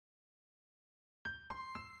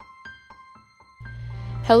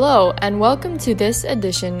Hello, and welcome to this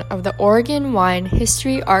edition of the Oregon Wine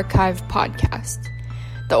History Archive podcast.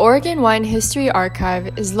 The Oregon Wine History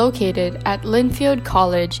Archive is located at Linfield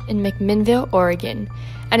College in McMinnville, Oregon,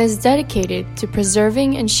 and is dedicated to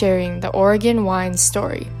preserving and sharing the Oregon wine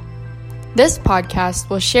story. This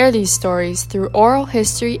podcast will share these stories through oral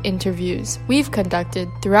history interviews we've conducted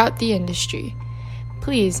throughout the industry.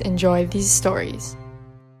 Please enjoy these stories.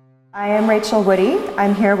 I am Rachael Woody.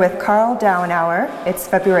 I'm here with Carl Dauenhauer. It's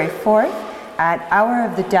February 4th at Hauer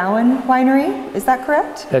of the Dauen Winery. Is that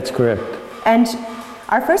correct? That's correct. And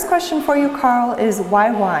our first question for you, Carl, is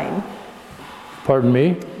why wine? Pardon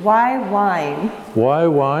me? Why wine? Why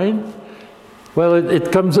wine? Well,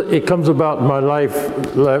 it comes about my life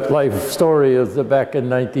story is that back in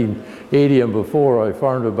 1980 and before, I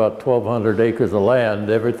farmed about 1,200 acres of land.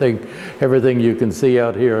 Everything you can see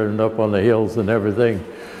out here and up on the hills and everything.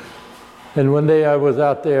 And one day I was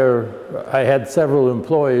out there, I had several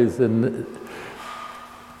employees, and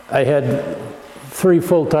I had 3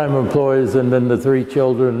 full-time employees and then the 3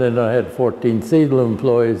 children, and I had 14 seasonal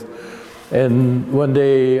employees. And one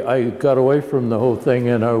day I got away from the whole thing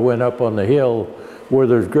and I went up on the hill where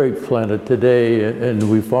there's grapes planted today, and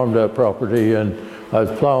we farmed that property, and I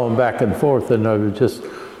was plowing back and forth, and I was just,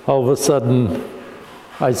 all of a sudden,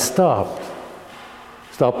 I stopped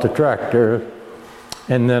the tractor,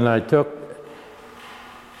 and then I took,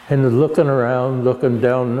 and looking around, looking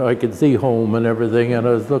down, I could see home and everything, and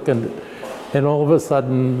I was looking, and all of a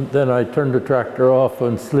sudden, then I turned the tractor off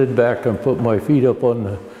and slid back and put my feet up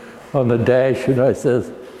on the dash, and I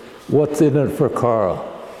says, "What's in it for Carl?"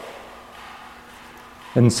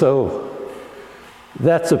 And so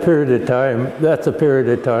that's a period of time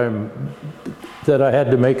that I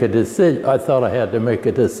had to make a decision. I thought I had to make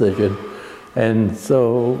a decision. And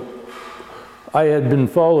so I had been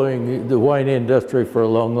following the wine industry for a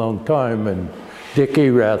long, long time, and Dick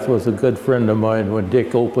Erath was a good friend of mine. When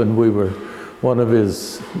Dick opened, we were one of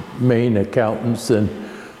his main accountants. And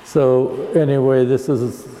so anyway,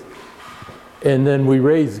 and then we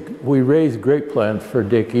raised grape plants for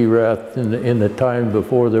Dick Erath in the time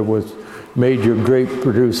before there was major grape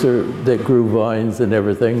producer that grew vines and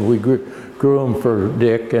everything. We grew them for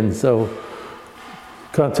Dick, and so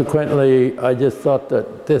consequently, I just thought that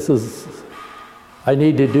I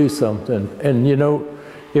need to do something. And you know,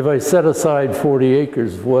 if I set aside 40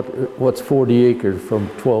 acres, what's 40 acres from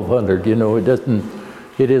 1,200? You know, it isn't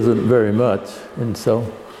very much, and so.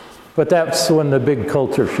 But that's when the big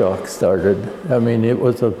culture shock started. I mean, it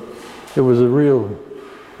was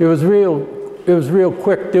real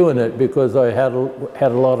quick doing it, because I had a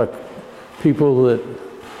lot of people that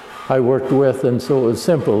I worked with, and so it was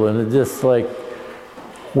simple. And it just like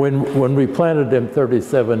when we planted them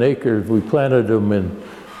 37 acres, we planted them in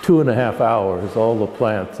 2.5 hours, all the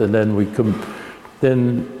plants, and then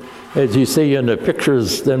then as you see in the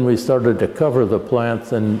pictures, then we started to cover the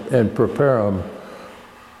plants and prepare them.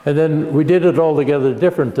 And then we did it altogether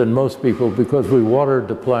different than most people, because we watered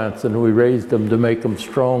the plants and we raised them to make them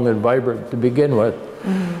strong and vibrant to begin with,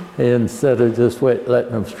 instead of just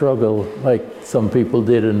letting them struggle like some people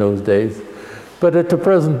did in those days. But at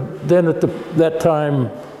that time,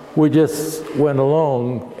 we just went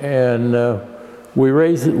along and we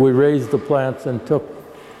raised the plants and took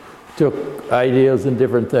ideas and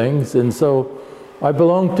different things. And so I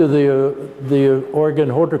belonged to the Oregon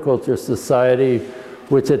Horticulture Society,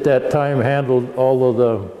 which at that time handled all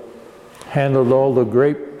the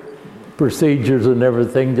grape procedures and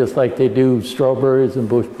everything, just like they do strawberries and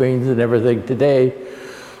bush beans and everything today.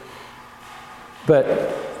 But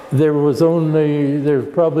there's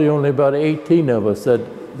probably only about 18 of us that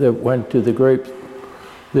went to the grape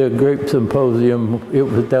symposium. It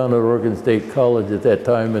was down at Oregon State College at that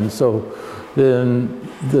time, and so then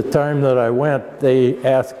the time that I went, they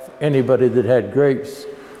asked anybody that had grapes.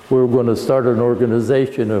 We were going to start an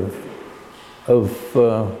organization of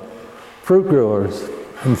fruit growers,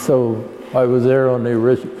 and so I was there on the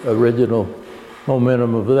original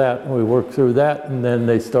momentum of that. We worked through that, and then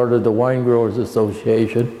they started the Wine Growers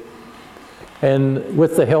Association. And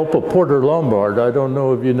with the help of Porter Lombard, I don't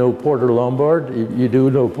know if you know Porter Lombard. You do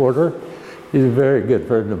know Porter? He's a very good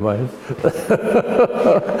friend of mine.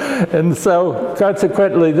 And so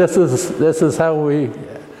consequently, this is how we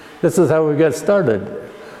got started.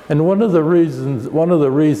 And one of the reasons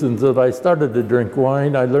that I started to drink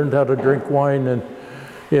wine, I learned how to drink wine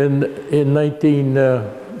in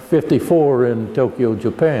 1954 in Tokyo,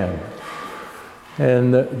 Japan.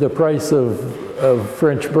 And the price of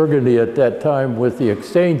French Burgundy at that time, with the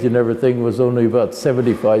exchange and everything, was only about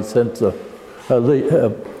 75 cents a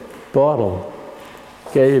bottle.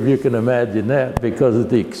 Okay, if you can imagine that, because of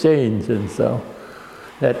the exchange. And so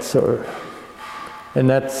And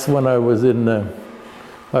that's when I was in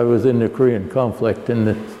the Korean conflict,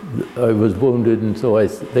 and I was wounded, and so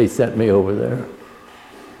they sent me over there.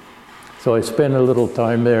 So I spent a little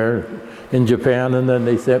time there in Japan, and then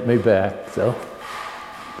they sent me back. So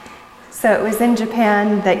it was in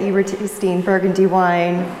Japan that you were tasting Burgundy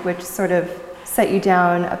wine, which sort of set you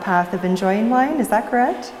down a path of enjoying wine. Is that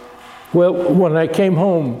correct? Well, when I came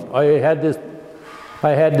home, I had this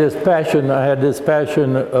passion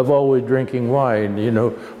of always drinking wine. You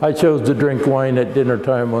know, I chose to drink wine at dinner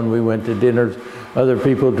time when we went to dinners. Other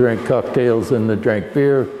people drank cocktails and they drank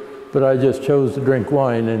beer, but I just chose to drink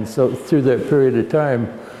wine. And so through that period of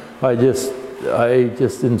time, I just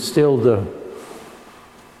instilled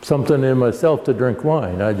something in myself to drink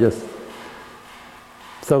wine. I guess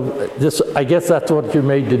that's what you're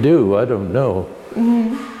made to do. I don't know.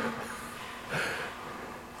 Mm-hmm.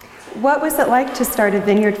 What was it like to start a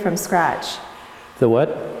vineyard from scratch? The what?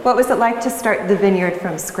 What was it like to start the vineyard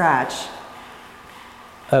from scratch?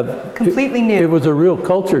 Completely new. It was a real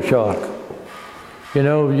culture shock. You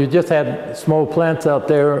know, you just had small plants out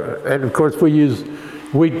there, and of course we used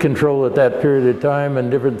weed control at that period of time and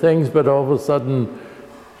different things, but all of a sudden,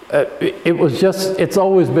 it's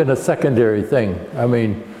always been a secondary thing. I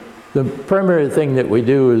mean, the primary thing that we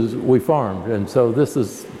do is we farm, and so this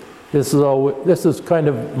is kind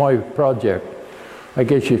of my project. I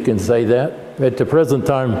guess you can say that. At the present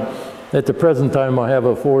time, I have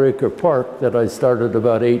a 4-acre park that I started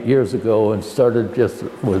about 8 years ago, and started just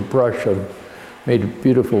with brush and made a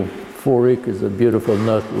beautiful 4 acres of beautiful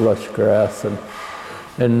lush grass.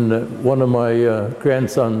 And one of my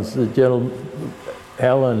grandsons, the gentleman,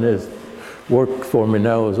 Alan, has worked for me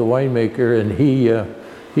now as a winemaker, and he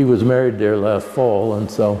was married there last fall, and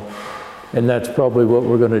that's probably what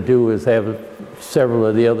we're going to do, is have several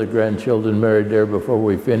of the other grandchildren married there before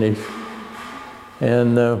we finish.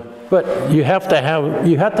 And but you have to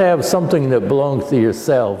have something that belongs to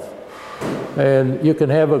yourself. And you can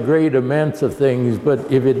have a great immense of things,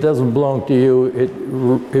 but if it doesn't belong to you, it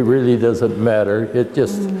really doesn't matter. It's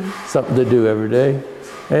just something to do every day.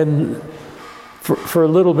 And for a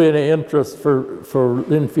little bit of interest for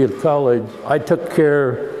Linfield College, I took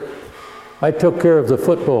care of the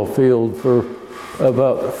football field for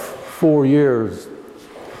about 4 years,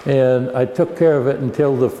 and I took care of it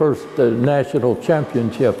until the first national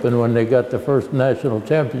championship. And when they got the first national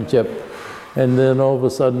championship, and then all of a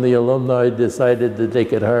sudden the alumni decided that they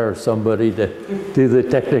could hire somebody to do the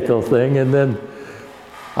technical thing, and then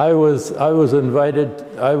I was invited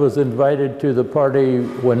to the party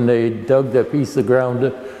when they dug the piece of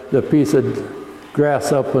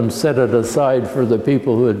grass up and set it aside for the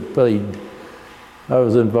people who had played. I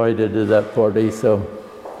was invited to that party, so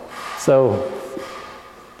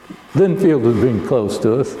Linfield has been close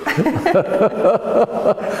to us.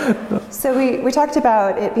 So we talked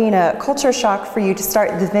about it being a culture shock for you to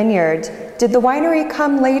start the vineyard. Did the winery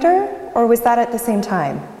come later, or was that at the same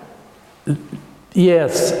time?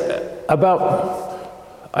 Yes,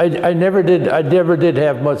 I never did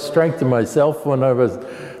have much strength in myself. When I was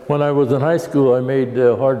in high school, I made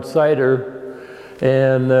hard cider,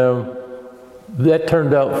 and that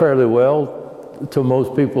turned out fairly well to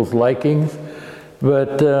most people's likings.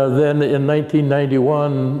 But then in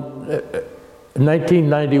 1991,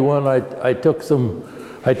 I took some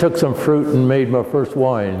fruit and made my first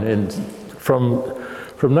wine. And from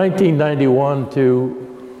 1991 to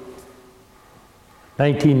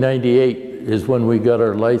 1998 is when we got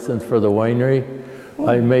our license for the winery.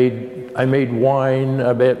 I made wine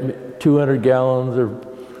about 200 gallons or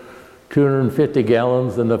 250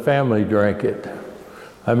 gallons, and the family drank it.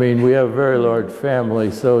 I mean, we have a very large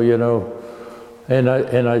family, so you know. And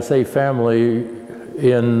I say family,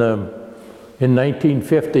 in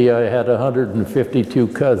 1950 I had 152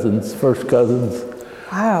 cousins, first cousins.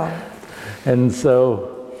 Wow. And so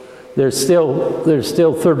there's still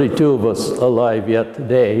 32 of us alive yet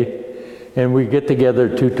today, and we get together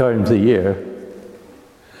 2 times a year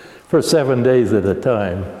for 7 days at a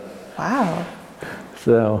time. Wow.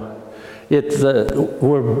 So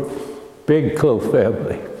we're a big, close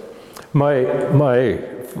family. My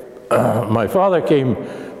father came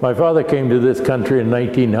to this country in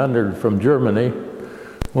 1900 from Germany.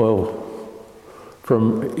 Well,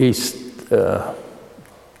 from East.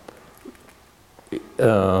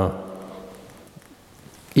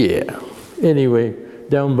 Anyway,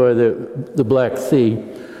 down by the Black Sea,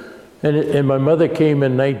 and my mother came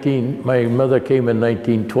in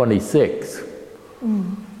 1926,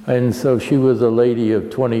 and so she was a lady of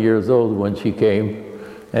 20 years old when she came,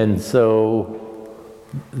 and so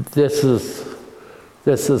this is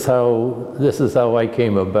how I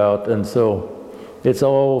came about. And so it's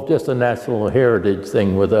all just a national heritage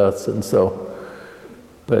thing with us, and so,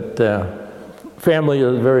 but family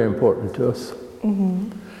is very important to us.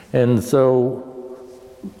 And so,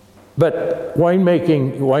 but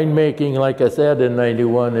winemaking, like I said, in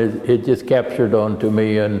 '91, it just captured onto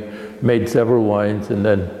me and made several wines. And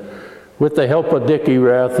then with the help of Dick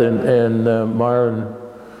Erath and Myron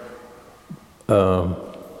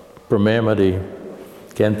from Amity,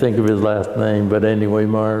 can't think of his last name, but anyway,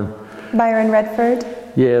 Myron Redford?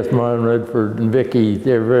 Yes, Myron Redford and Vicky,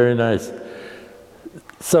 they're very nice.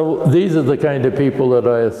 So these are the kind of people that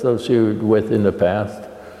I associated with in the past.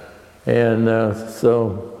 And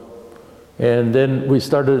and then we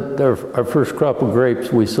started our first crop of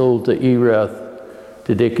grapes. We sold to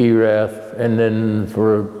Dick Erath, and then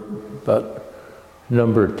for about a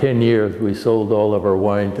number of 10 years, we sold all of our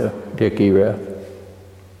wine to Dick Erath.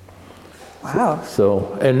 Wow.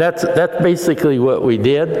 So, and that's basically what we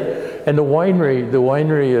did. And the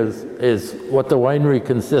winery is what the winery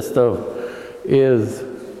consists of is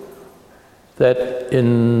that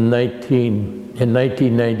in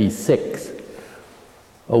 1996,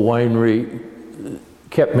 a winery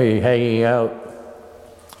kept me hanging out,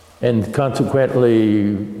 and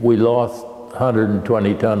consequently we lost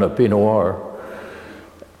 120 ton of Pinot Noir.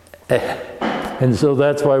 And so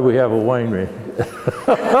that's why we have a winery.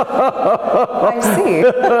 I see.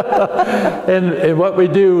 And what we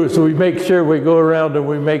do is we make sure we go around and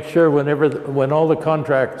we make sure when all the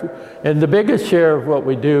contracts, and the biggest share of what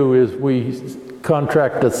we do is we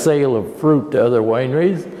contract the sale of fruit to other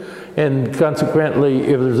wineries, and consequently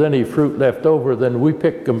if there's any fruit left over, then we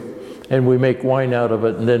pick them and we make wine out of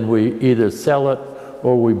it, and then we either sell it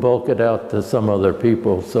or we bulk it out to some other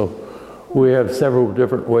people. So we have several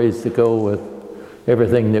different ways to go with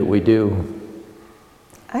everything that we do.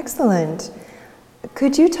 Excellent.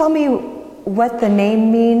 Could you tell me what the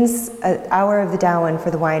name means, Hour of the Dauen, for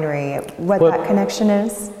the winery, what that connection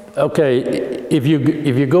is? Okay, if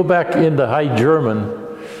you go back into High German,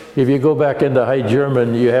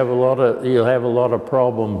 you'll have a lot of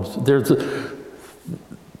problems.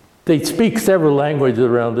 They speak several languages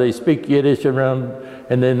around. They speak Yiddish around,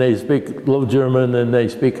 and then they speak Low German, and they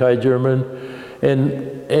speak High German,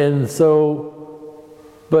 and so.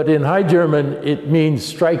 But in High German, it means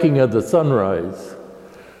striking of the sunrise.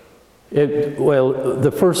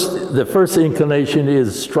 The first inclination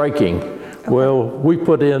is striking. Okay. Well, we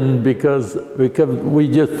put in, because we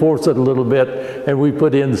just force it a little bit, and we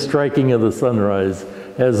put in striking of the sunrise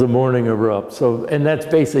as the morning erupts. So, and that's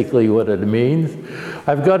basically what it means.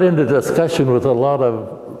 I've got into discussion with a lot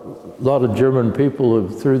of German people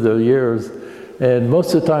through the years, and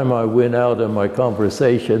most of the time I win out in my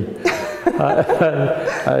conversation.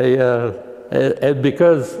 And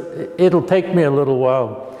because it'll take me a little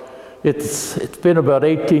while. It's been about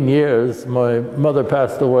 18 years. My mother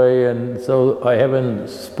passed away, and so I haven't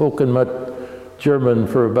spoken much German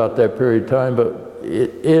for about that period of time, but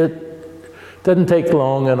it doesn't take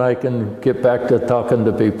long, and I can get back to talking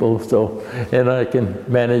to people, so, and I can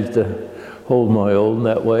manage to hold my own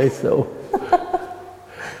that way, so.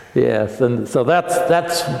 Yes, and so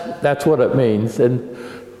that's what it means. And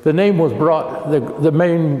the name was brought.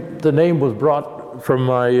 The name was brought from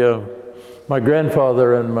my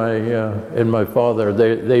grandfather and my father.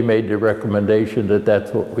 They made the recommendation that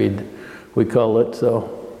that's what we call it. So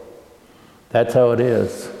that's how it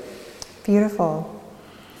is. Beautiful.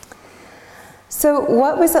 So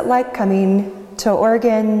what was it like coming to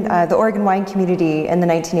Oregon, the Oregon wine community in the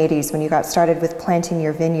 1980s when you got started with planting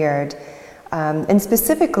your vineyard? And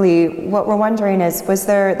specifically, what we're wondering is, was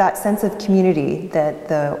there that sense of community that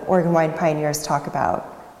the Oregon wine pioneers talk about?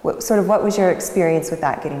 What was your experience with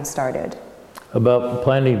that getting started? About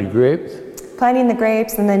planting the grapes? Planting the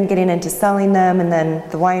grapes and then getting into selling them, and then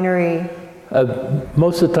the winery.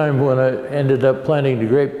 Most of the time when I ended up planting the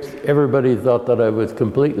grapes, everybody thought that I was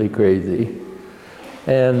completely crazy.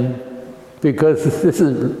 And because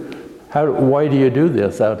why do you do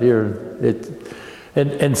this out here?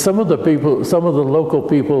 And some of the local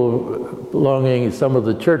people belonging, some of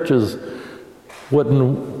the churches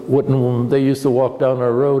wouldn't, they used to walk down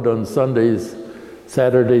our road on Sundays,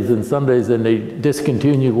 Saturdays and Sundays, and they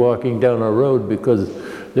discontinued walking down our road because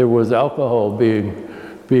there was alcohol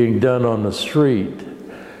being done on the street.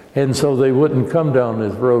 And so they wouldn't come down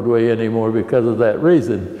this roadway anymore because of that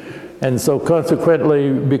reason. And so consequently,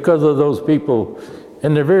 because of those people,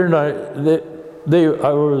 and they're very nice,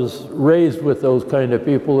 I was raised with those kind of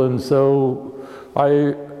people, and so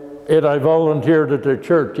I volunteered at their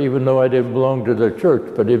church, even though I didn't belong to their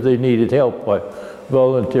church. But if they needed help, I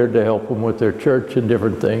volunteered to help them with their church and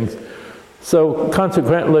different things. So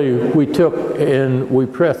consequently, we took and we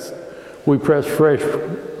pressed we pressed fresh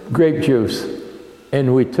grape juice,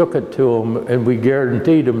 and we took it to them, and we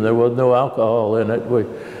guaranteed them there was no alcohol in it,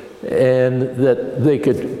 and that they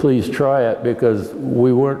could please try it, because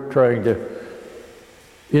we weren't trying to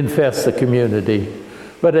infest the community.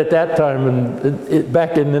 But at that time,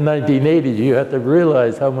 back in the 1980s, you had to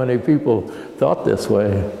realize how many people thought this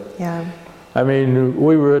way. Yeah. I mean,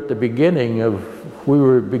 we were at the beginning of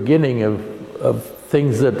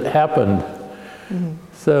things that happened. Mm-hmm.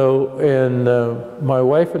 So, and my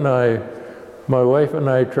wife and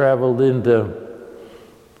I traveled into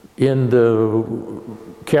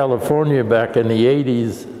California back in the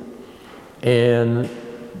 80s, and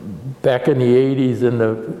back in the 80s and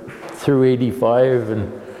through 85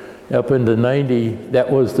 and up into 90, that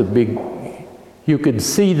was the big, you could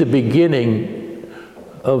see the beginning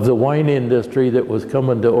of the wine industry that was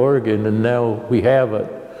coming to Oregon, and now we have it.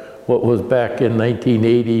 What was back in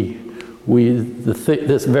 1980,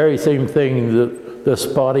 this very same thing, the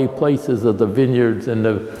spotty places of the vineyards and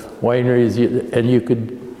the wineries, and you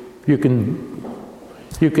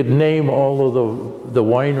could name all of the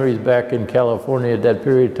wineries back in California at that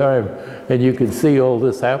period of time, and you could see all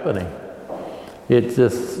this happening. It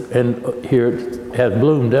just, and here it has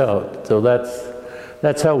bloomed out. So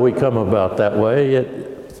that's how we come about that way.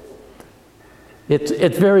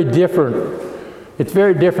 It's very different. It's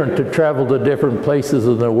very different to travel to different places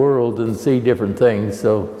in the world and see different things.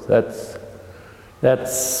 So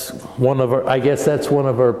that's one of our, I guess that's one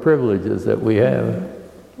of our privileges that we have.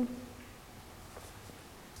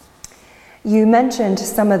 You mentioned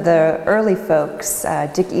some of the early folks,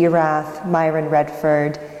 Dick Erath, Myron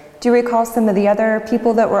Redford. Do you recall some of the other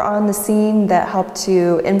people that were on the scene that helped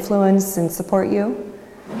to influence and support you?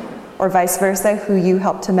 Or vice versa, who you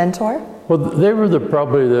helped to mentor? Well, they were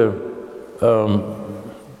probably the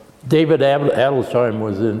David Adelsheim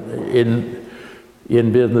was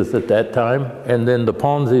in business at that time, and then the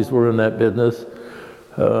Ponzis were in that business.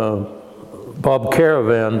 Bob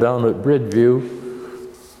Caravan down at Bridgeview.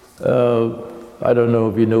 I don't know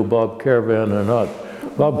if you know Bob Caravan or not.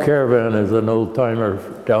 Bob Caravan is an old timer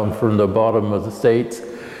down from the bottom of the States,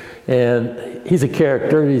 and he's a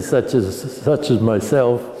character. He's such as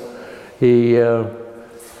myself. He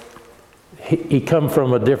came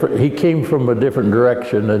from a different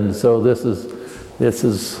direction, and so this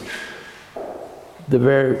is the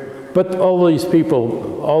very. But all these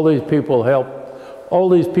people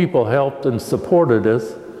helped and supported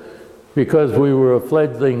us, because we were a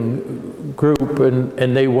fledgling group,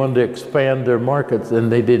 and they wanted to expand their markets,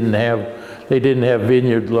 and they didn't have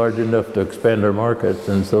vineyards large enough to expand their markets,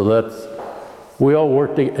 and so we all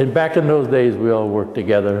worked. And back in those days, we all worked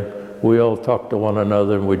together. We all talked to one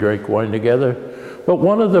another, and we drank wine together. But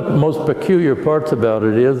one of the most peculiar parts about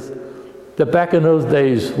it is that back in those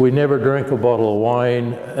days, we never drank a bottle of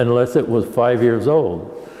wine unless it was 5 years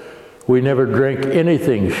old. We never drank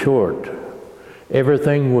anything short.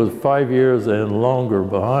 Everything was 5 years and longer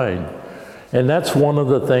behind. And that's one of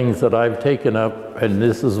the things that I've taken up, and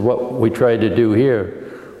this is what we try to do here.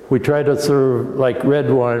 We try to serve, like red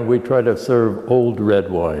wine, we try to serve old red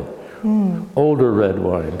wine. Older red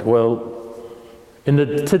wine. Well, in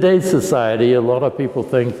today's society, a lot of people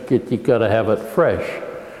think that you gotta have it fresh.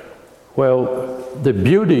 Well, the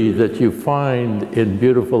beauty that you find in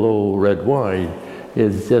beautiful old red wine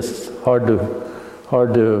is just hard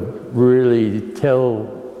to really tell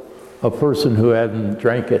a person who hadn't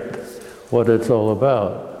drank it what it's all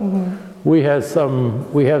about. Mm-hmm. We have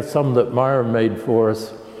some that Myron made for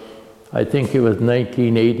us. I think it was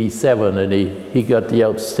 1987, and he got the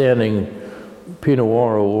outstanding Pinot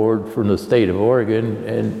Noir award from the state of Oregon,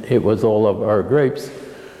 and it was all of our grapes.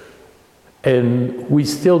 And we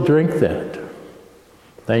still drink that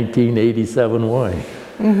 1987 wine.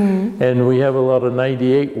 Mm-hmm. And we have a lot of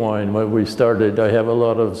 98 wine. When we started, I have a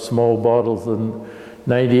lot of small bottles of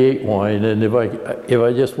 98 wine, and if I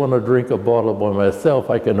just want to drink a bottle by myself,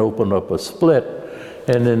 I can open up a split,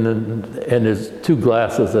 and there's 2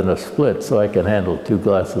 glasses in a split, so I can handle 2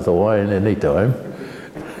 glasses of wine anytime.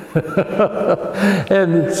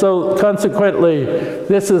 And so consequently,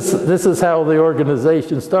 this is how the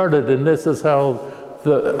organization started, and this is how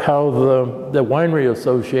the Winery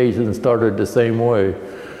Association started the same way.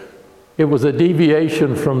 It was a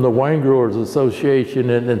deviation from the Wine Growers Association,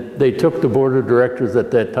 and they took the board of directors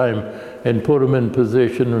at that time and put them in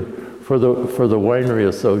position for the Winery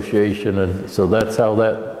Association, and so that's how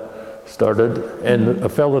that started. And a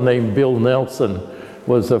fellow named Bill Nelson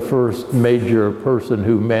was the first major person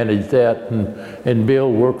who managed that, and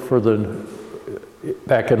Bill worked for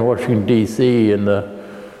back in Washington, D.C. in the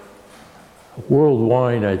World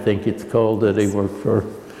Wine, I think it's called, that he worked for.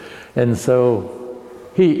 And so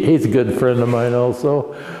he's a good friend of mine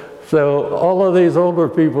also. So all of these older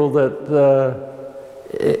people that,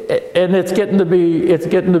 and it's getting to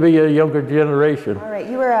be a younger generation. All right,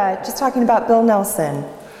 you were just talking about Bill Nelson.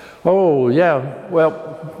 Oh yeah, well,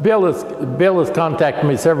 Bill has contacted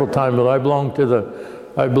me several times, but I belong to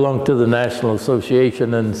the National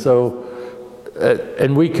Association, and so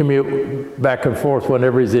and we commute back and forth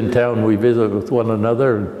whenever he's in town. We visit with one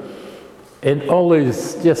another, and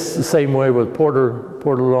always just the same way with Porter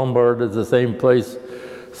Lombard is the same place,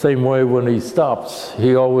 same way when he stops.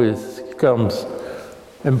 He always comes.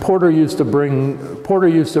 And Porter used to bring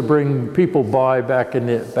people by back in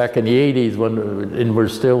the 80s and we're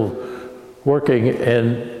still working,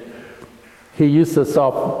 and he used to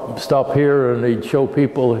stop here and he'd show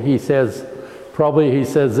people. He says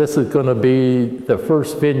this is going to be the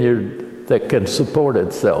first vineyard that can support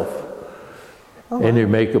itself, and you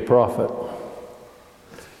make a profit.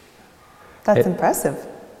 That's impressive.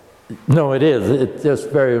 No, it is. It's just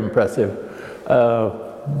very impressive.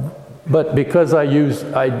 But because I use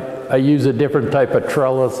a different type of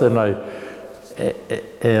trellis, and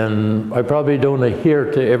I probably don't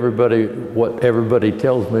adhere to everybody what everybody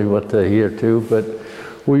tells me what to adhere to, but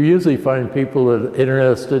we usually find people that are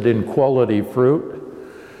interested in quality fruit.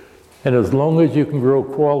 And as long as you can grow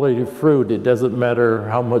quality fruit, it doesn't matter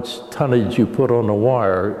how much tonnage you put on a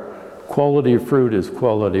wire. Quality fruit is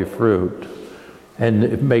quality fruit, and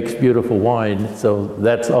it makes beautiful wine. So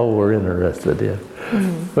that's all we're interested in.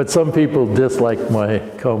 But some people dislike my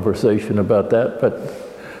conversation about that, but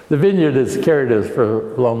the vineyard has carried us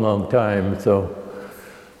for a long, long time, so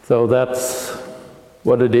that's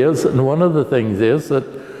what it is. And one of the things is that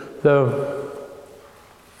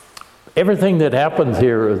everything that happens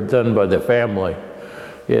here is done by the family.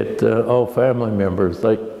 All family members.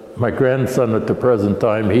 Like my grandson at the present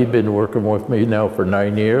time, he'd been working with me now for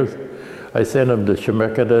 9 years. I sent him to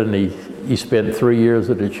Chemeketa, and he spent 3 years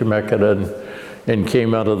at the Chemeketa and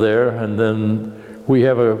came out of there. And then we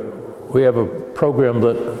have a program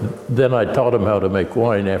that then I taught him how to make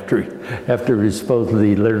wine after he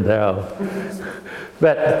supposedly learned how.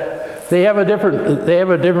 But they have a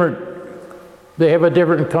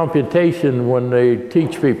different computation when they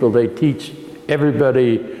teach people. They teach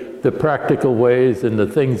everybody the practical ways and the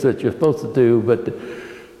things that you're supposed to do, but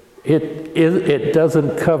it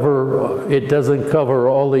doesn't cover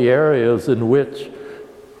all the areas in which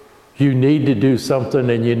you need to do something,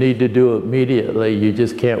 and you need to do it immediately. You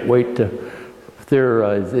just can't wait to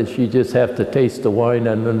theorize this. You just have to taste the wine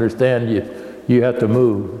and understand you have to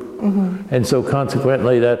move. And so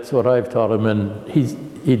consequently, that's what I've taught him, and he's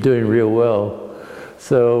doing real well.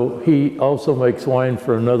 So he also makes wine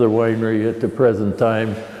for another winery at the present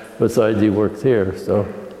time, besides he works here. So,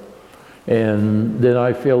 and then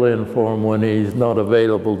I fill in for him when he's not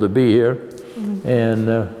available to be here. And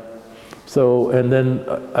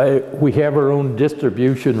we have our own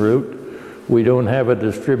distribution route. We don't have a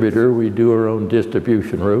distributor. We do our own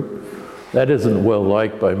distribution route. That isn't well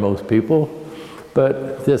liked by most people,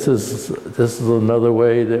 but this is another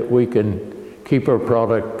way that we can keep our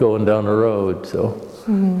product going down the road. So,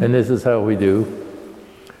 and this is how we do.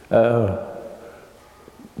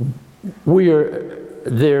 We are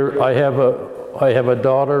there. I have a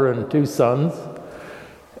daughter and 2 sons,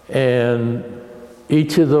 and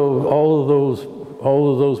all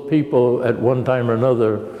of those people at one time or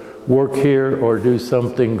another work here or do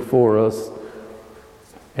something for us.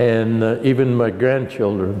 And even my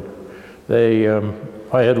grandchildren,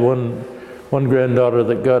 I had one granddaughter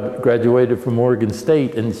that graduated from Oregon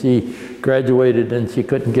State, and she graduated and she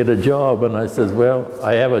couldn't get a job. And I says, well,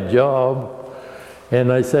 I have a job.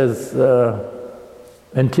 And I says,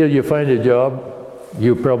 until you find a job,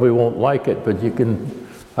 you probably won't like it, but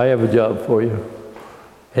I have a job for you.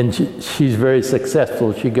 And she's very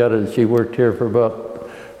successful. She worked here for about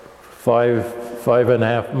five and a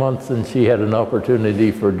half months, and she had an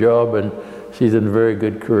opportunity for a job, and she's in a very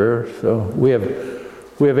good career. So we have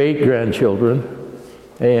 8 grandchildren,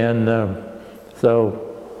 and so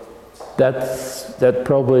that's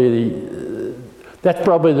probably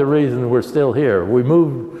the reason we're still here. We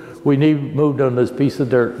moved on this piece of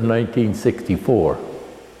dirt in 1964.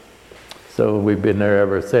 So we've been there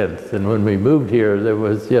ever since. And when we moved here,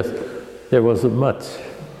 there wasn't much.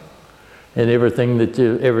 And everything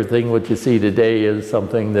what you see today is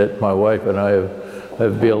something that my wife and I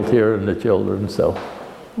have built here, and the children. So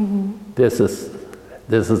this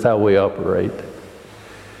is how we operate.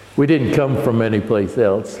 We didn't come from any place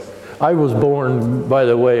else. I was born in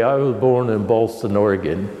Ballston,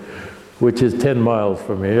 Oregon, which is 10 miles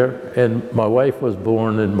from here. And my wife was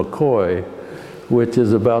born in McCoy, which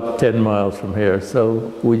is about 10 miles from here.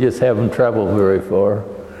 So we just haven't traveled very far.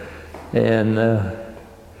 And,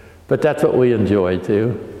 but that's what we enjoy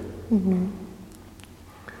too. Mm-hmm.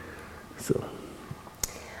 So.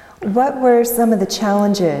 What were some of the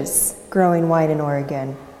challenges growing wine in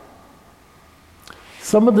Oregon?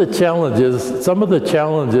 Some of the challenges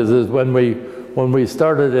is when we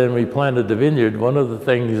started and we planted the vineyard, one of the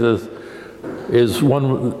things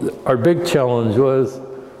our big challenge was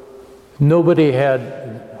nobody had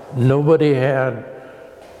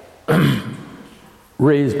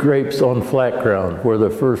raised grapes on flat ground. We're the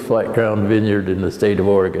first flat ground vineyard in the state of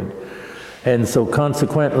Oregon. And so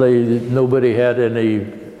consequently, nobody had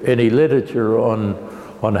any literature on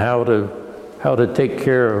how to take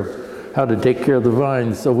care of the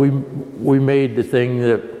vines. So we made the thing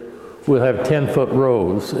that we'll have 10-foot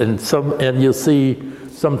rows, and sometimes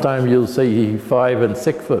you'll see 5 and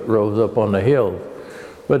 6 foot rows up on the hill.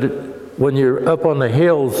 But when you're up on the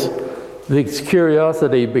hills, it's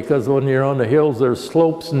curiosity, because when you're on the hills, there's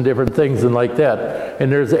slopes and different things and like that.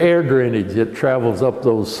 And there's air drainage that travels up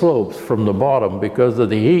those slopes from the bottom because of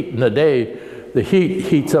the heat in the day. The heat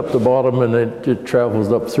heats up the bottom and it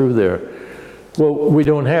travels up through there. Well, we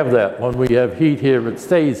don't have that. When we have heat here, it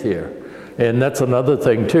stays here. And that's another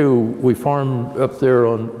thing too. We farm up there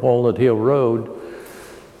on Walnut Hill Road,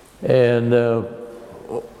 and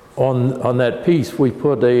on that piece we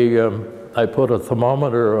put I put a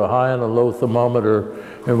thermometer, a high and a low thermometer,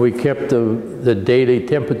 and we kept the daily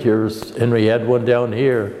temperatures, and we had one down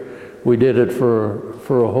here. We did it for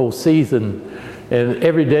a whole season, and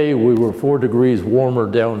every day we were 4 degrees warmer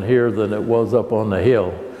down here than it was up on the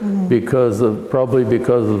hill. Mm-hmm. Probably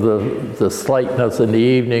because of the slightness in the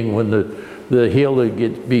evening when the hill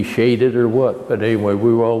would be shaded or what. But anyway,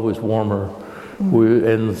 we were always warmer.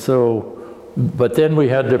 Mm-hmm. But then we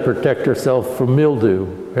had to protect ourselves from mildew,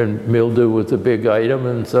 and mildew was a big item,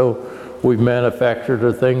 and so we manufactured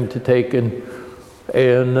a thing to take and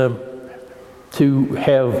to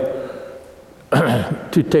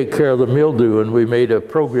take care of the mildew, and we made a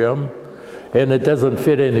program, and it doesn't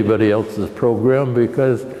fit anybody else's program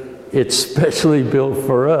because it's specially built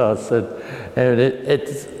for us, and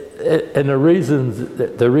the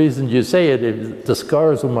reason you say it is the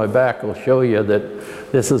scars on my back will show you that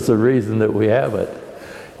this is the reason that we have it.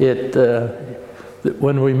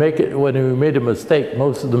 When we made a mistake,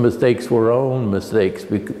 most of the mistakes were our own mistakes,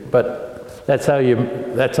 but that's how you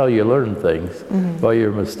learn things, mm-hmm. by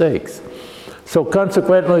your mistakes. So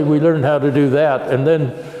consequently, we learned how to do that, and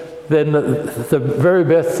then the very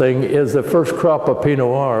best thing is the first crop of Pinot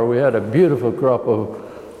Noir. We had a beautiful crop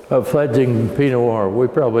of fledgling Pinot Noir. We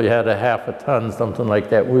probably had a half a ton, something like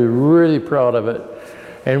that. We were really proud of it.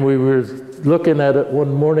 And we were looking at it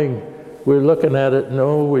one morning, we were looking at it,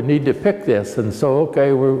 no, we need to pick this. And so,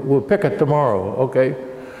 okay, we'll pick it tomorrow, okay?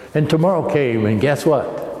 And tomorrow came, and guess what?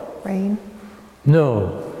 Rain?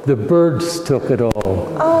 No, the birds took it all.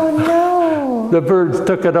 Oh, no. The birds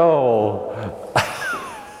took it all.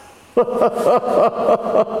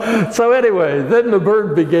 So anyway, then the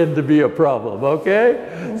bird began to be a problem,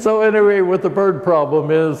 okay? So anyway, what the bird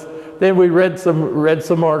problem is, then we read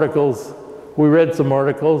some articles. We read some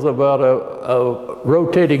articles about a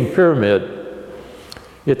rotating pyramid.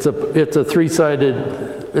 It's a three-sided,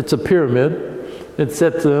 it's a pyramid. It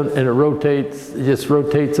sits in and it just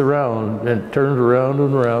rotates around and turns around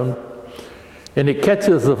and around. And it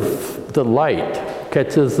catches the light,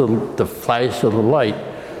 catches the flash of the light.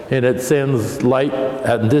 And it sends light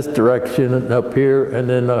in this direction and up here and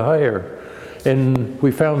then higher. And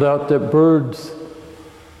we found out that birds,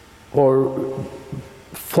 or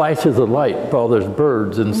flashes of light bothers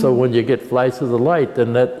birds. And so when you get flashes of light,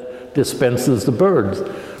 then that dispenses the birds.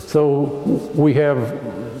 So we have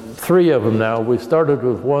 3 of them now. We started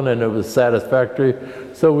with 1 and it was satisfactory.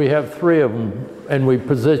 So we have 3 of them, and we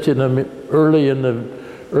position them early in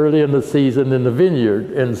the season in the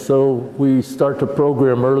vineyard, and so we start to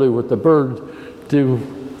program early with the birds to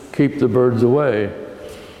keep the birds away.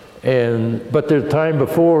 But there's time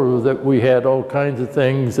before that we had all kinds of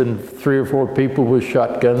things, and 3 or 4 people with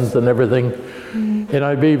shotguns and everything. Mm-hmm. And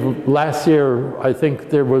I believe last year, I think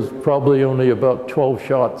there was probably only about 12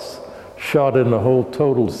 shots shot in the whole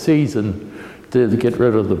total season to get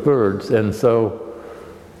rid of the birds. And so,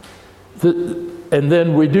 and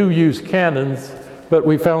then we do use cannons. But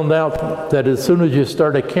we found out that as soon as you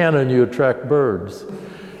start a cannon, you attract birds.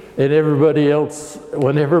 And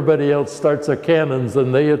when everybody else starts their cannons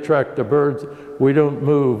and they attract the birds, we don't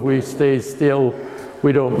move, we stay still,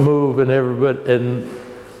 we don't move, and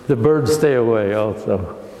the birds stay away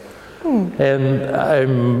also. And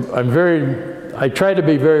I try to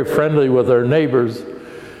be very friendly with our neighbors.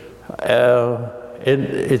 and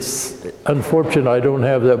it's unfortunate I don't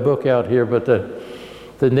have that book out here, but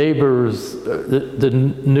the neighbors, the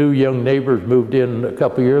new young neighbors moved in a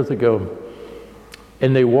couple years ago,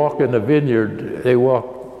 and they walk in the vineyard. They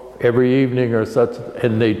walk every evening or such,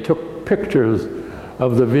 and they took pictures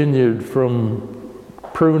of the vineyard from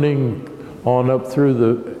pruning on up through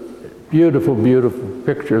the beautiful, beautiful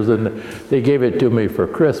pictures, and they gave it to me for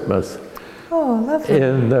Christmas. Oh, lovely.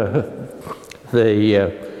 And they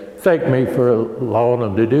thanked me for allowing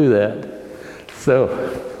them to do that. So,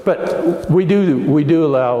 but we do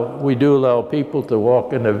allow people to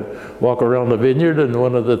walk around the vineyard, and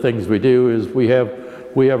one of the things we do is we have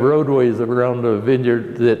roadways around the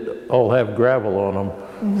vineyard that all have gravel on them,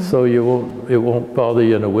 mm-hmm. so it won't bother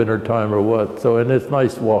you in the winter time or what. So, and it's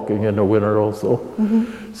nice walking in the winter also.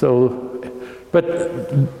 Mm-hmm. So, but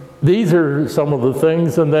these are some of the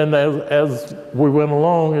things, and then as we went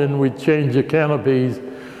along and we changed the canopies,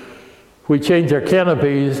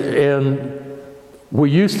 and we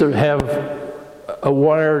used to have a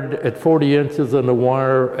wire at 40 inches and a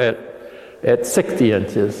wire at 60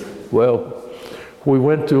 inches. Well, we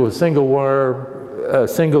went to a single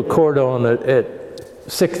cordon at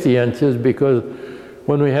 60 inches because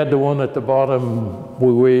when we had the one at the bottom,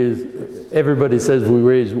 everybody says we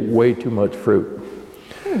raised way too much fruit.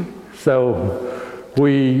 So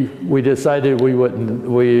we decided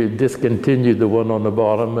we discontinued the one on the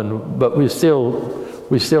bottom, but we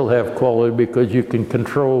still have quality because you can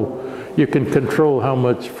control how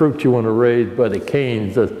much fruit you want to raise by the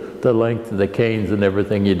canes, the length of the canes and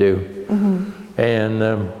everything you do. Mm-hmm.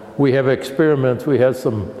 And we have experiments. We have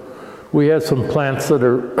some plants that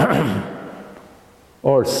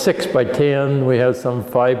are 6 by 10. We have some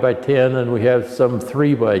 5 by 10, and we have some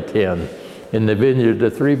 3 by 10. In the vineyard, the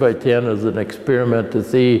 3 by 10 is an experiment to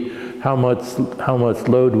see how much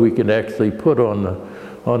load we can actually put on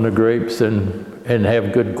the grapes and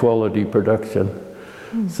have good quality production.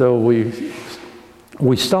 Mm. So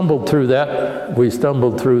we stumbled through that.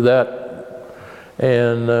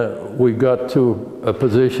 And we got to a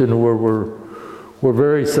position where we're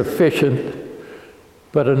very sufficient.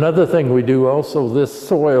 But another thing we do also, this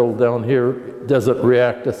soil down here doesn't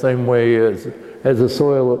react the same way as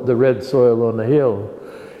the red soil on the hill.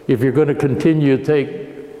 If you're going to continue to take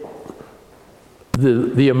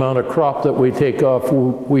the amount of crop that we take off,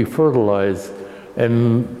 we fertilize.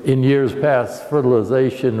 And in years past,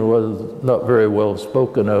 fertilization was not very well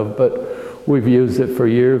spoken of, but we've used it for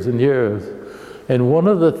years and years. And one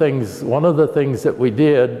of the things that we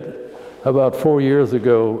did about 4 years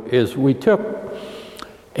ago is we took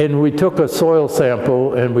a soil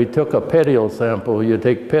sample and we took a petiole sample. You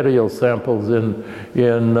take petiole samples in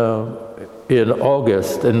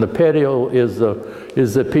August, and the petiole is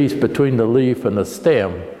the piece between the leaf and the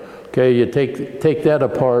stem. Okay, you take that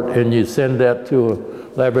apart and you send that to a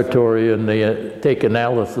laboratory and they take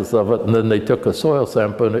analysis of it, and then they took a soil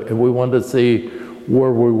sample and we wanted to see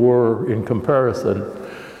where we were in comparison.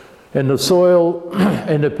 And the soil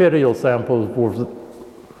and the petiole samples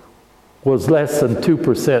was less than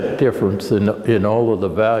 2% difference in all of the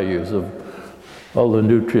values of all the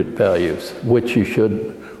nutrient values, which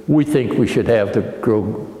we think we should have to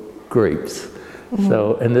grow grapes. Mm-hmm.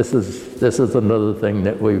 So, and this is another thing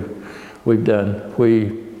that we've done.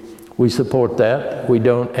 We support that. We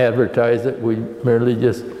don't advertise it. We merely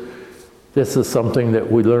this is something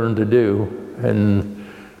that we learn to do, and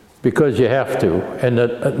because you have to. And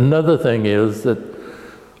another thing is that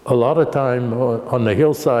a lot of time on the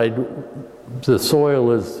hillside, the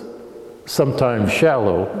soil is sometimes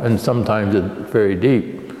shallow and sometimes it's very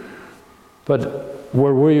deep. But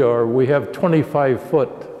where we are, we have 25 foot,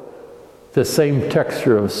 the same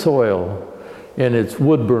texture of soil, and it's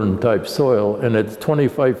woodburn type soil, and it's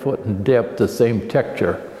 25 foot in depth, the same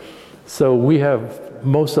texture. So we have,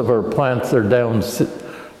 most of our plants are down,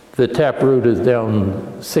 the taproot is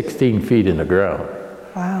down 16 feet in the ground.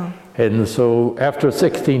 Wow. And so after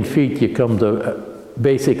 16 feet, you come to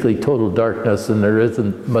basically total darkness, and there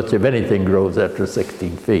isn't much of anything grows after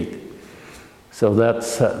 16 feet. So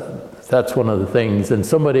that's one of the things. And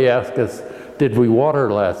somebody asked us, did we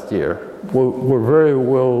water last year?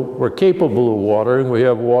 We're capable of watering. We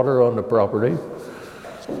have water on the property.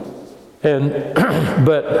 And,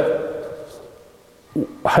 but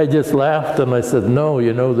I just laughed and I said, no,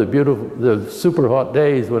 the super hot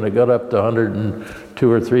days when it got up to 102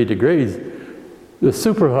 or 3 degrees, the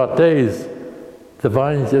super hot days, the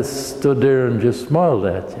vines just stood there and just smiled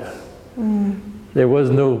at you. Mm. There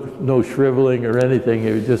was no shriveling or anything.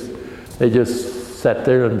 They just sat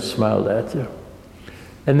there and smiled at you.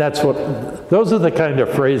 And those are the kind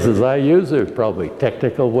of phrases I use. There's probably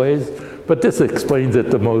technical ways, but this explains it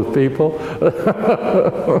to most people.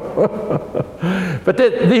 But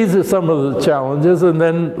these are some of the challenges. And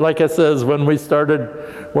then, like I says, when we started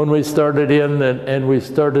in and we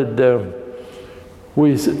started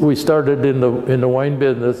in the wine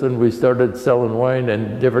business, and we started selling wine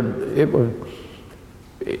and different.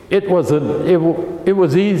 It was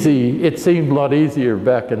easy. It seemed a lot easier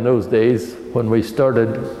back in those days when we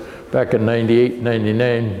started back in 98,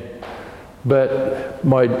 99. But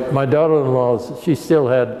my daughter-in-law, she still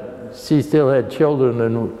had children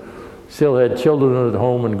and still had children at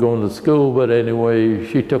home and going to school. But anyway,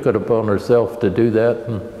 she took it upon herself to do that,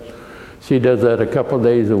 and she does that a couple of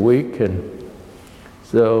days a week. And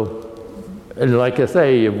so, and like I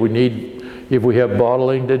say, if we have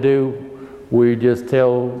bottling to do, we just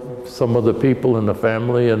tell some of the people in the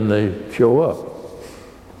family and they show up.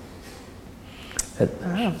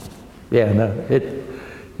 Wow. Yeah, no,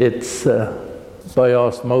 it's by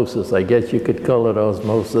osmosis, I guess you could call it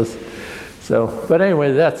osmosis. So, but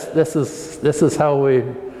anyway, this is how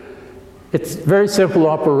it's very simple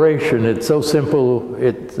operation. It's so simple,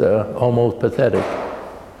 it's almost pathetic.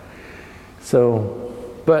 So,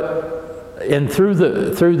 and through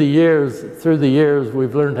the years,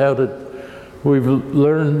 we've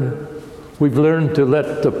learned to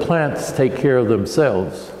let the plants take care of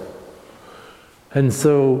themselves. And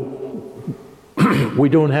so we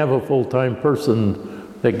don't have a full-time person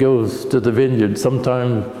that goes to the vineyard.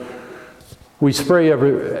 Sometimes we spray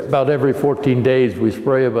about every 14 days. We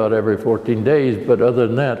spray about every 14 days, but other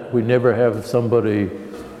than that, we never have somebody.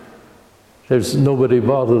 There's nobody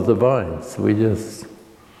bothers the vines.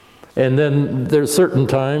 And then there's certain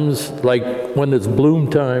times, like when it's bloom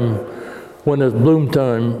time,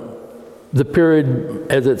 the period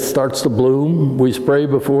as it starts to bloom, we spray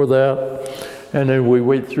before that, and then we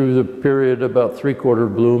wait through the period about 3/4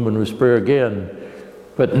 bloom and we spray again.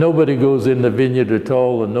 But nobody goes in the vineyard at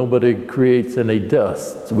all, and nobody creates any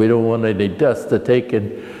dust. We don't want any dust to take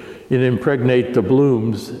and impregnate the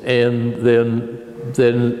blooms, and then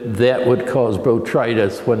that would cause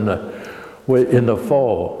botrytis in the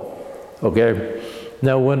fall. Okay.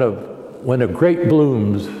 Now, when a grape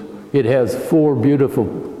blooms, it has 4 beautiful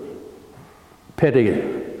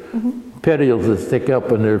petioles that stick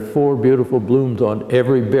up, and there are 4 beautiful blooms on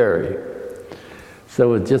every berry.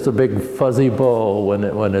 So it's just a big fuzzy ball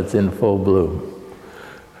when it's in full bloom.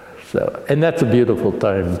 So, and that's a beautiful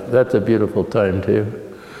time. That's a beautiful time too.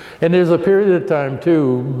 And there's a period of time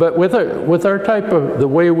too. But with our type of the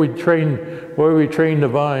way we train the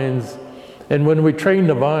vines, and when we train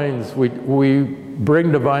the vines, we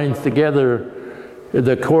bring the vines together,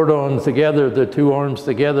 the cordons together, the 2 arms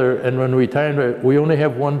together, and when we tie them, we only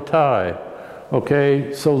have one tie.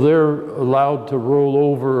 Okay, so they're allowed to roll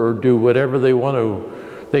over or do whatever they want to.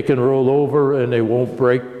 They can roll over and they won't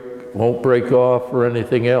break off or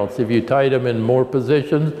anything else. If you tied them in more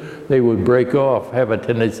positions, they would break off, have a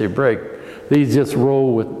tendency to break. These just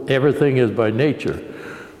roll with, everything is by nature.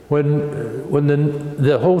 When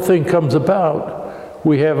the whole thing comes about,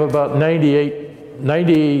 we have about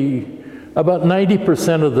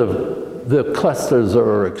 90% of the clusters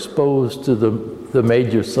are exposed to the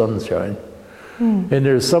major sunshine. And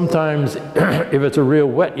there's sometimes, if it's a real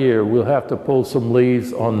wet year, we'll have to pull some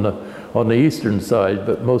leaves on the eastern side,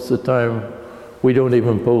 but most of the time we don't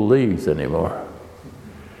even pull leaves anymore.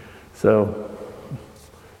 So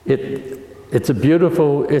it's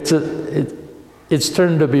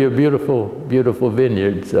turned to be a beautiful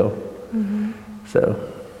vineyard. So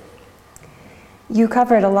you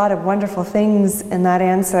covered a lot of wonderful things in that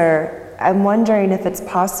answer. I'm wondering if it's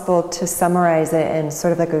possible to summarize it in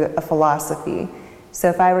sort of like a philosophy. So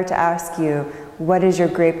if I were to ask you, what is your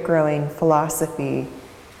grape growing philosophy?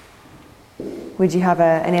 Would you have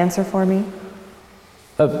an answer for me?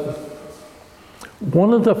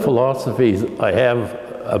 One of the philosophies I have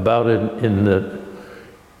about it in the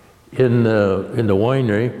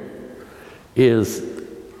winery is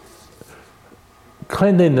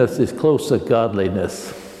cleanliness is close to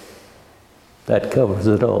godliness. That covers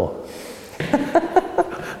it all.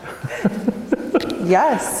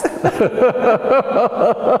 Yes.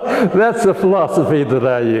 That's the philosophy that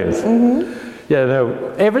I use. Yeah,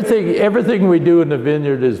 no, everything we do in the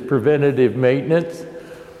vineyard is preventative maintenance.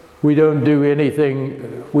 We don't do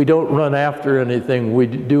anything, we don't run after anything, we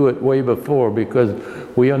do it way before because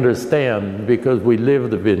we understand, because we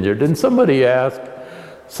live the vineyard. And somebody asked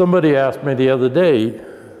me the other day,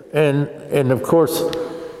 and of course,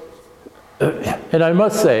 and I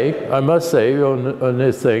must say on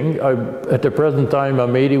this thing, at the present time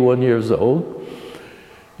I'm 81 years old,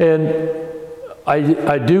 and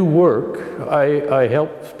I do work. I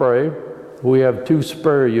help spray, We have 2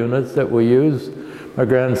 sprayer units that we use, my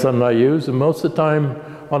grandson and I use, and most of the time,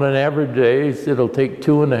 on an average days, it'll take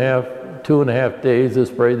two and a half days to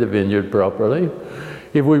spray the vineyard properly.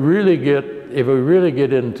 If we really get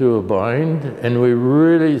into a bind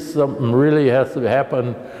and something really has to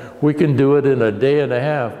happen, we can do it in a day and a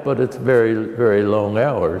half, but it's very, very long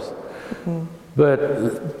hours. Mm-hmm.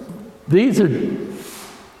 But these are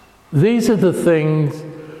the things.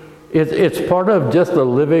 It's part of just a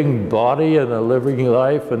living body and a living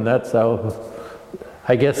life, and that's how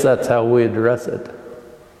we address it.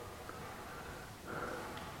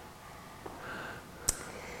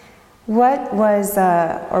 What was,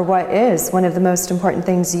 or what is, one of the most important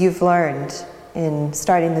things you've learned in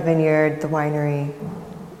starting the vineyard, the winery,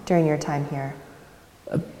 during your time here?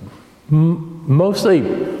 Mostly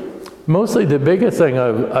the biggest thing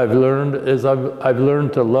I've learned is I've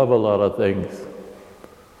learned to love a lot of things.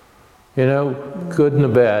 You know, good and the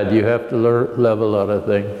bad. You have to love a lot of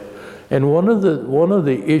things. And one of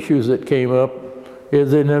the issues that came up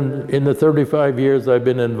is in the 35 years I've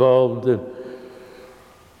been involved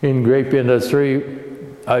in grape industry,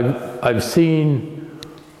 I've seen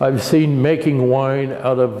making wine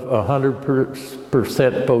out of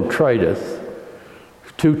 100% botrytis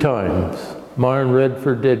 2 times. Myron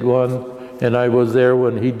Redford did one, and I was there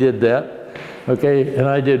when he did that. Okay, and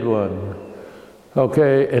I did one.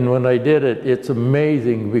 Okay, and when I did it, it's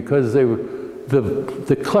amazing because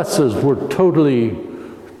the clusters were totally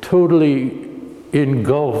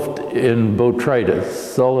engulfed in botrytis,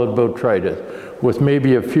 solid botrytis, with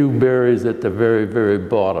maybe a few berries at the very, very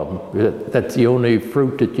bottom. That's the only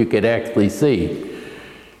fruit that you could actually see.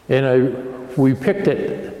 And we picked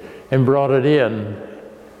it and brought it in,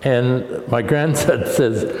 and my grandson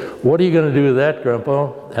says, "What are you going to do with that,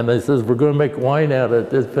 Grandpa?" And I says, "We're going to make wine out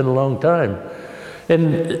of it. It's been a long time."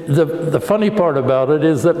 And the funny part about it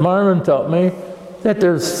is that Myron taught me that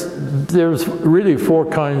there's really 4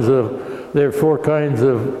 kinds of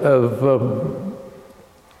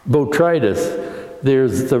botrytis.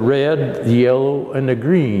 There's the red, the yellow, and the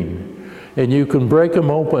green. And you can break them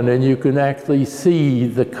open and you can actually see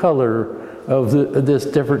the color of this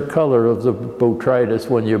different color of the botrytis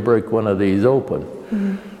when you break one of these open.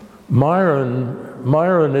 Mm-hmm.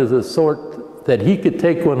 Myron is a sort that he could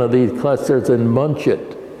take one of these clusters and munch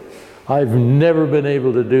it. I've never been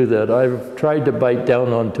able to do that. I've tried to bite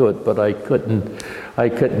down onto it, but I couldn't.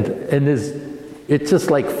 And it's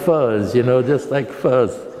just like fuzz, you know, just like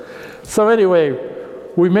fuzz. So anyway,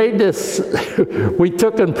 we made this, we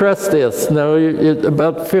took and pressed this. Now,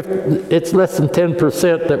 it's less than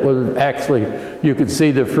 10% that was actually, you could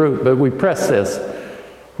see the fruit, but we pressed this.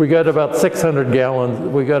 We got about 600 gallons.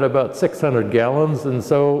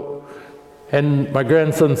 And my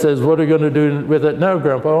grandson says, "What are you going to do with it now,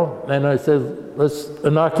 Grandpa?" And I said, "Let's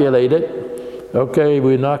inoculate it." Okay,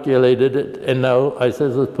 we inoculated it, and now I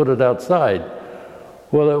says, "Let's put it outside."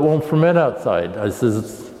 "Well, it won't ferment outside." I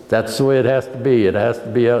says, "That's the way it has to be. It has to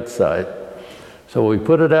be outside." So we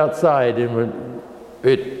put it outside, and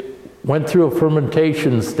it went through a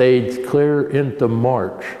fermentation stage clear into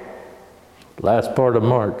March, last part of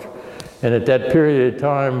March. And at that period of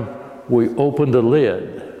time, we opened the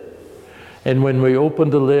lid. And when we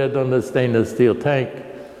opened the lid on the stainless steel tank,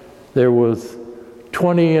 there was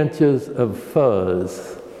 20 inches of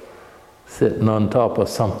fuzz sitting on top of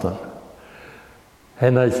something.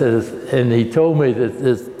 And he told me that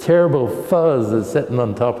this terrible fuzz is sitting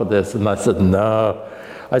on top of this. And I said, "No."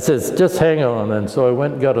 I said, "Just hang on." And so I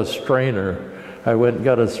went and got a strainer.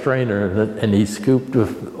 And he scooped it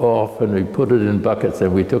off, and we put it in buckets,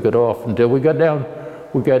 and we took it off until we got down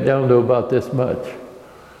to about this much.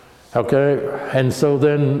 Okay, and so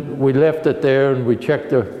then we left it there, and we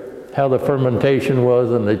checked how the fermentation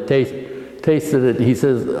was, and they tasted it. He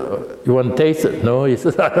says, "You want to taste it?" "No." He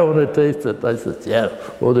says, "I don't want to taste it." I said, "Yeah,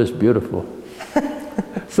 oh, this is beautiful."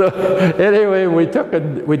 So anyway, we took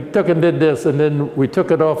and did this, and then we took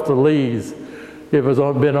it off the lees. It was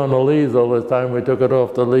been on the lees all this time. We took it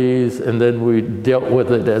off the lees, and then we dealt with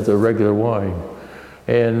it as a regular wine.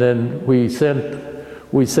 And then we sent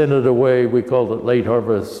it away. We called it late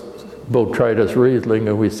harvest botrytis Riesling,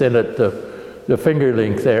 and we sent it to the Finger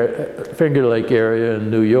Lake area in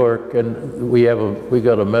New York, and we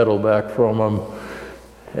got a medal back from them.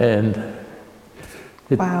 And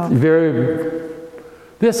wow.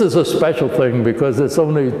 This is a special thing because it's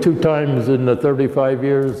only 2 times in the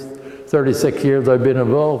 36 years I've been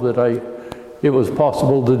involved that it was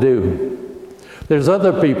possible to do. There's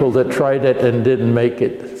other people that tried it and didn't make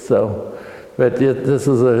it, so. But this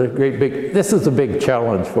is a big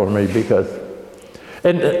challenge for me because,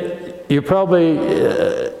 and you probably,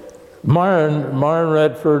 Myron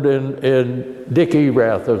Redford and Dick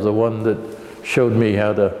Erath are the one that showed me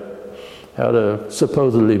how to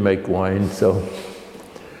supposedly make wine. So,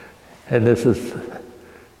 and this is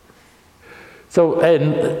so.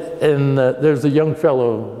 And there's a young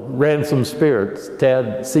fellow, Ransom Spirits,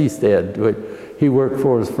 Tad Seastad. He worked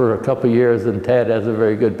for us for a couple of years, and Tad has a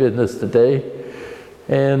very good business today.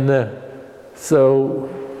 And so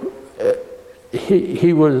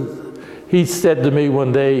he said to me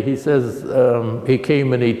one day, he says, he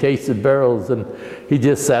came and he tasted barrels, and he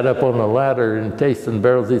just sat up on a ladder and tasted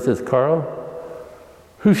barrels. He says, "Carl,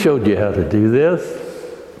 who showed you how to do this?"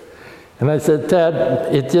 And I said, "Tad,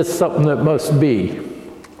 it's just something that must be."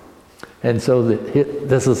 And so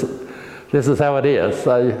this is how it is.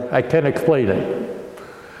 I can't explain it.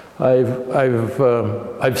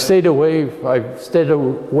 I've stayed away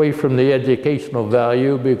from the educational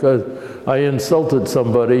value because I insulted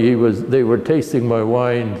somebody. They were tasting my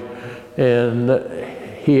wine, and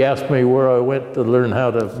he asked me where I went to learn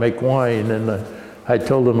how to make wine, and I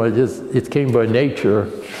told him it came by nature.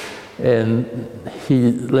 And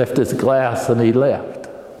he left his glass and he left.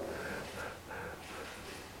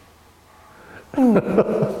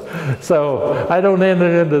 So I don't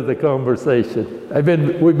enter into the conversation.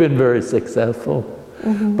 We've been very successful,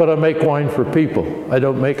 but I make wine for people. I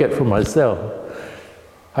don't make it for myself.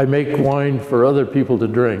 I make wine for other people to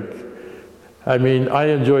drink. I mean, I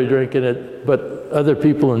enjoy drinking it, but other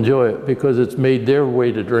people enjoy it because it's made their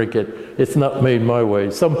way to drink it. It's not made my way.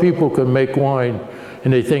 Some people can make wine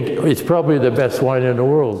and they think it's probably the best wine in the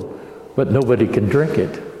world, but nobody can drink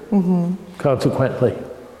it. Consequently.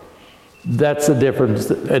 That's the difference,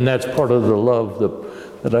 and that's part of the love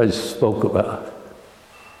that I spoke about.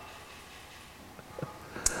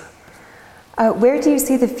 Where do you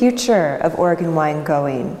see the future of Oregon wine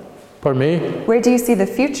going? Pardon me? Where do you see the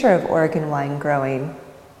future of Oregon wine growing?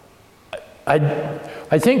 I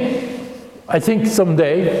think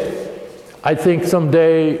someday,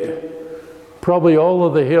 probably all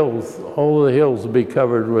of the hills will be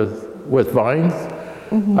covered with vines.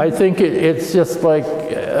 I think it's just like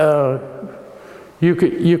you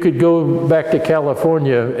could go back to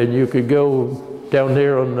California and you could go down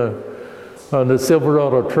there on the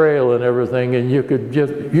Silverado Trail and everything, and you could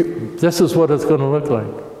this is what it's going to look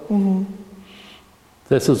like.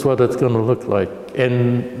 This is what it's going to look like,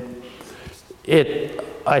 and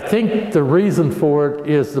I think the reason for it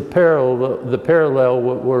is the parallel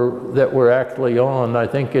that we're actually on. I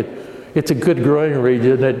think it's a good growing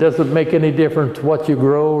region. It doesn't make any difference what you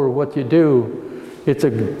grow or what you do. It's a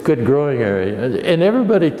good growing area. And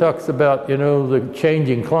everybody talks about, the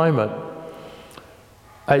changing climate.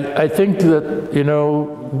 I think that,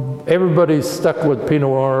 everybody's stuck with Pinot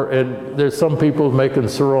Noir, and there's some people making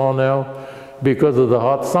Syrah now because of the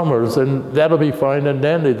hot summers, and that'll be fine and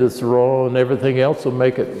dandy, the Syrah, and everything else will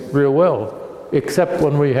make it real well, except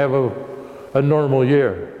when we have a normal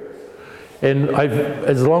year. And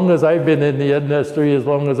as long as I've been in the industry, as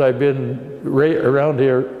long as I've been around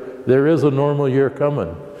here, there is a normal year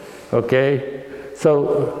coming, okay?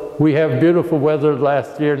 So we have beautiful weather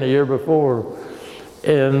last year and the year before,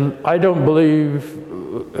 and I believe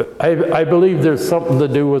there's something to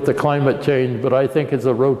do with the climate change, but I think it's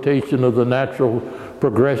a rotation of the natural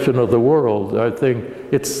progression of the world. I think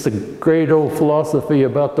it's the great old philosophy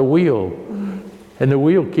about the wheel, and the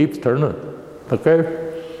wheel keeps turning, okay?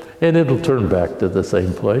 And it'll turn back to the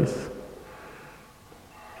same place.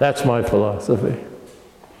 That's my philosophy.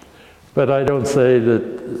 But I don't say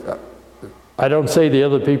the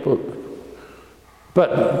other people,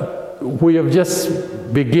 but we have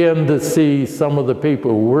just begun to see some of the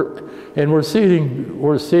people. We're seeing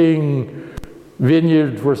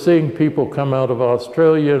vineyards, we're seeing people come out of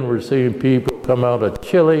Australia, and we're seeing people come out of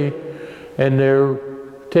Chile, and they're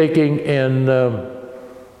taking and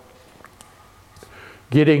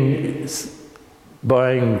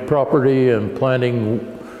buying property and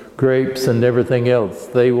planting grapes and everything else.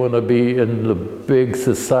 They want to be in the big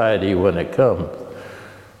society when it comes.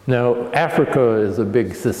 Now, Africa is a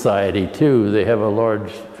big society too. They have a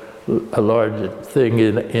large thing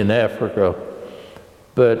in Africa,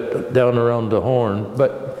 but down around the Horn.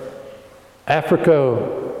 But Africa,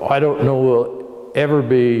 I don't know, will ever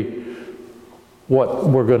be what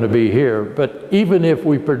we're going to be here. But even if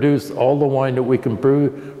we produce all the wine that we can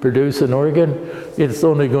produce in Oregon, it's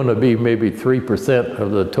only going to be maybe 3%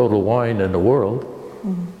 of the total wine in the world.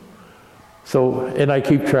 So, and I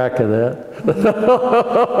keep track of that.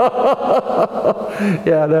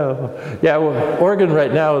 Yeah, I know. Yeah, well, Oregon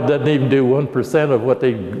right now doesn't even do 1% of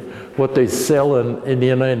what they sell in the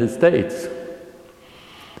United States.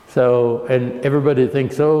 So, and everybody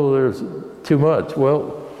thinks, oh, there's too much.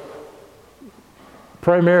 Well,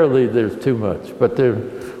 primarily there's too much, but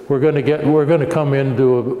we're going to come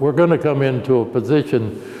into a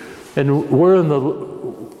position, and we're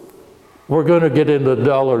going to get into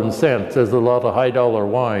dollar and cents. There's a lot of high dollar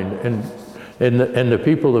wine, and the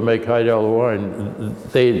people that make high dollar wine,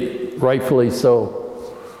 they rightfully so.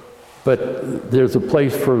 But there's a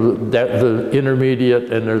place for the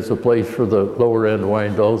intermediate, and there's a place for the lower end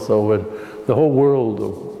wines also, and the whole world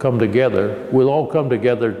will come together. We'll all come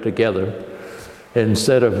together.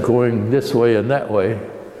 Instead of going this way and that way,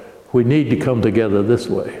 we need to come together this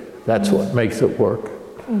way. That's what makes it work.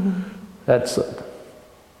 Mm-hmm. That's it.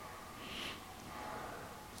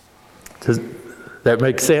 Does that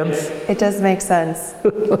make sense? It does make sense.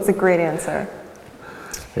 It's a great answer.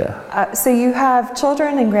 Yeah. So you have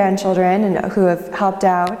children and grandchildren who have helped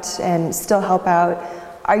out and still help out.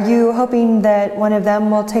 Are you hoping that one of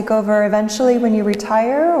them will take over eventually when you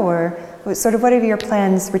retire, or sort of what are your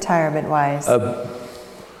plans retirement-wise?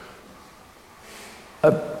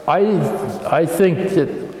 I think that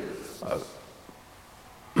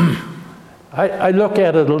I look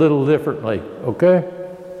at it a little differently, okay?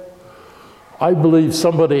 I believe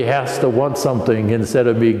somebody has to want something instead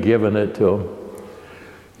of me giving it to them.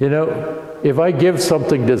 You know, if I give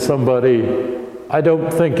something to somebody, I don't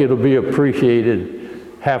think it'll be appreciated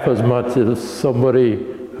half as much as somebody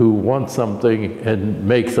who wants something and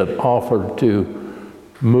makes an offer to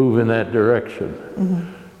move in that direction. Mm-hmm.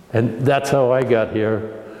 And that's how I got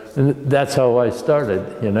here, and that's how I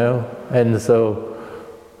started, you know. And so,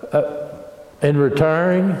 in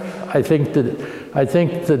retiring, I think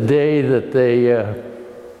the day that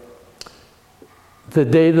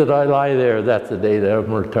I lie there, that's the day that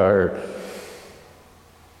I'm retired.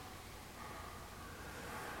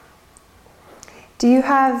 Do you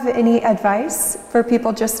have any advice for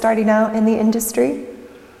people just starting out in the industry?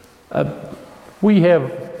 We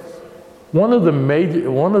have one of the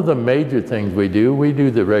major things we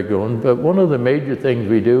do the regular one, but one of the major things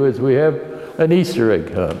we do is we have an Easter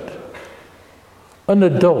egg hunt, an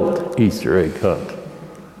adult Easter egg hunt.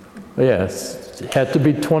 Yes, it had to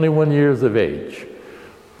be 21 years of age.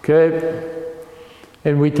 Okay,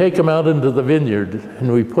 and we take them out into the vineyard,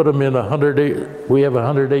 and we put them in 100. We have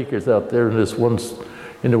 100 acres out there, and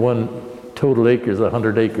in the one total acres,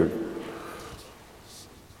 100 acres.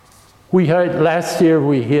 Last year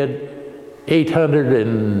we had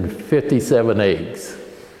 857 eggs,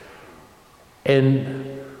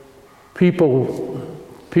 and people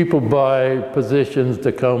buy positions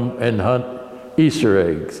to come and hunt Easter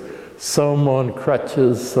eggs. Some on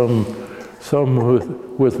crutches, some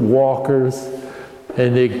with walkers,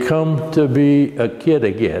 and they come to be a kid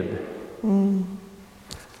again. Mm.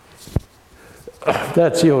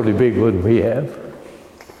 That's the only big one we have.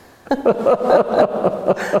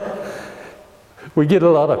 We get a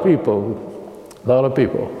lot of people,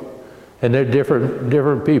 and they're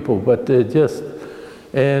different people, but they're just,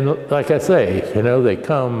 and like I say, you know, they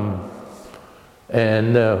come,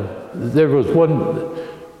 and there was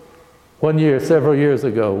one year, several years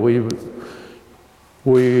ago,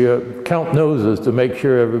 we count noses to make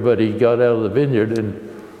sure everybody got out of the vineyard, and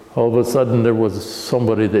all of a sudden there was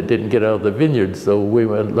somebody that didn't get out of the vineyard, so we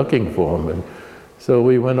went looking for them, and so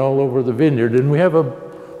we went all over the vineyard, and we have a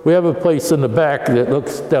place in the back that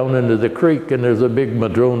looks down into the creek, and there's a big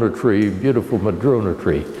madrona tree, beautiful madrona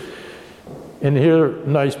tree, and here,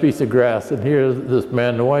 nice piece of grass, and here this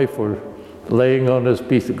man and wife were laying on this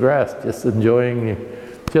piece of grass, just enjoying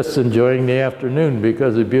the afternoon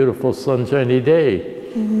because it's a beautiful sunshiny day.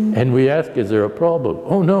 Mm-hmm. And we asked, is there a problem?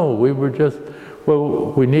 Oh no, we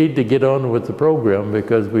need to get on with the program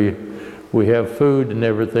because we have food and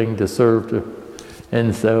everything to serve to,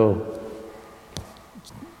 and so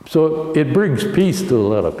it brings peace to a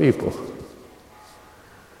lot of people.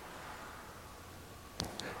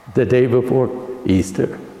 The day before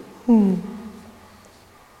Easter. Hmm.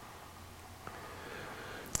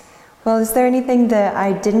 Well, is there anything that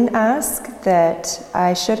I didn't ask that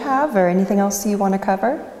I should have, or anything else you want to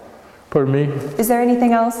cover? Pardon me? Is there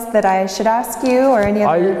anything else that I should ask you, or any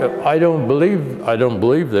other? I don't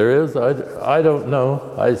believe there is. I don't know.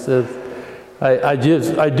 I said, I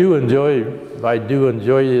do enjoy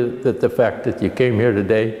the fact that you came here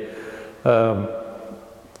today,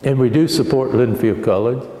 and we do support Linfield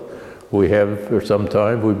College. We have for some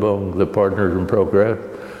time. We belong to the Partners in Program,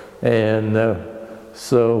 and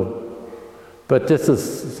but this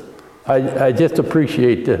is, I just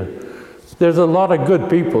appreciate there's a lot of good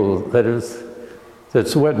people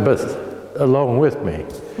that's went along with me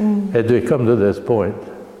as we come to this point.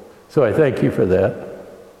 So I thank you for that.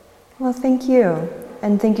 Well, thank you.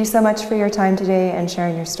 And thank you so much for your time today and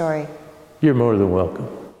sharing your story. You're more than welcome.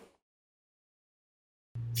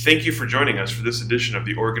 Thank you for joining us for this edition of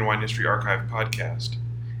the Oregon Wine History Archive podcast.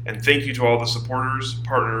 And thank you to all the supporters,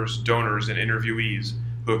 partners, donors, and interviewees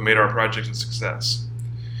who have made our project a success.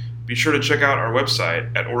 Be sure to check out our website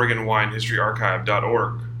at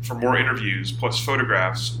OregonWineHistoryArchive.org for more interviews, plus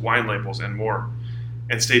photographs, wine labels, and more.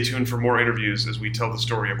 And stay tuned for more interviews as we tell the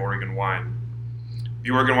story of Oregon wine. The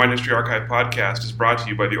Oregon Wine History Archive podcast is brought to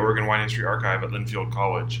you by the Oregon Wine History Archive at Linfield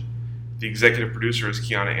College. The executive producer is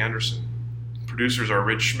Kiana Anderson. Producers are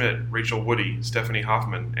Rich Schmidt, Rachael Woody, Stephanie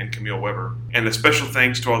Hoffman, and Camille Weber. And a special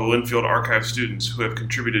thanks to all the Linfield Archive students who have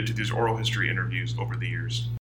contributed to these oral history interviews over the years.